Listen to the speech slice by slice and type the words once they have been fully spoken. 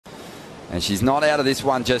And she's not out of this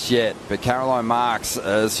one just yet. But Caroline Marks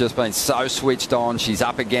has just been so switched on. She's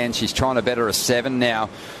up again. She's trying to better a 7 now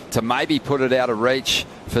to maybe put it out of reach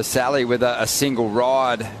for Sally with a single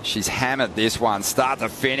ride. She's hammered this one, start to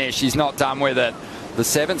finish. She's not done with it. The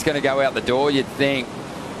 7's going to go out the door, you'd think.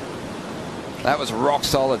 That was rock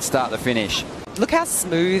solid start to finish. Look how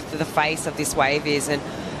smooth the face of this wave is, and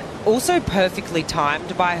also perfectly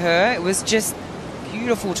timed by her. It was just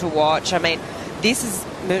beautiful to watch. I mean, this is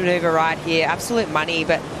manoeuvre right here, absolute money,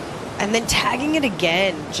 and then tagging it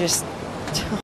again, just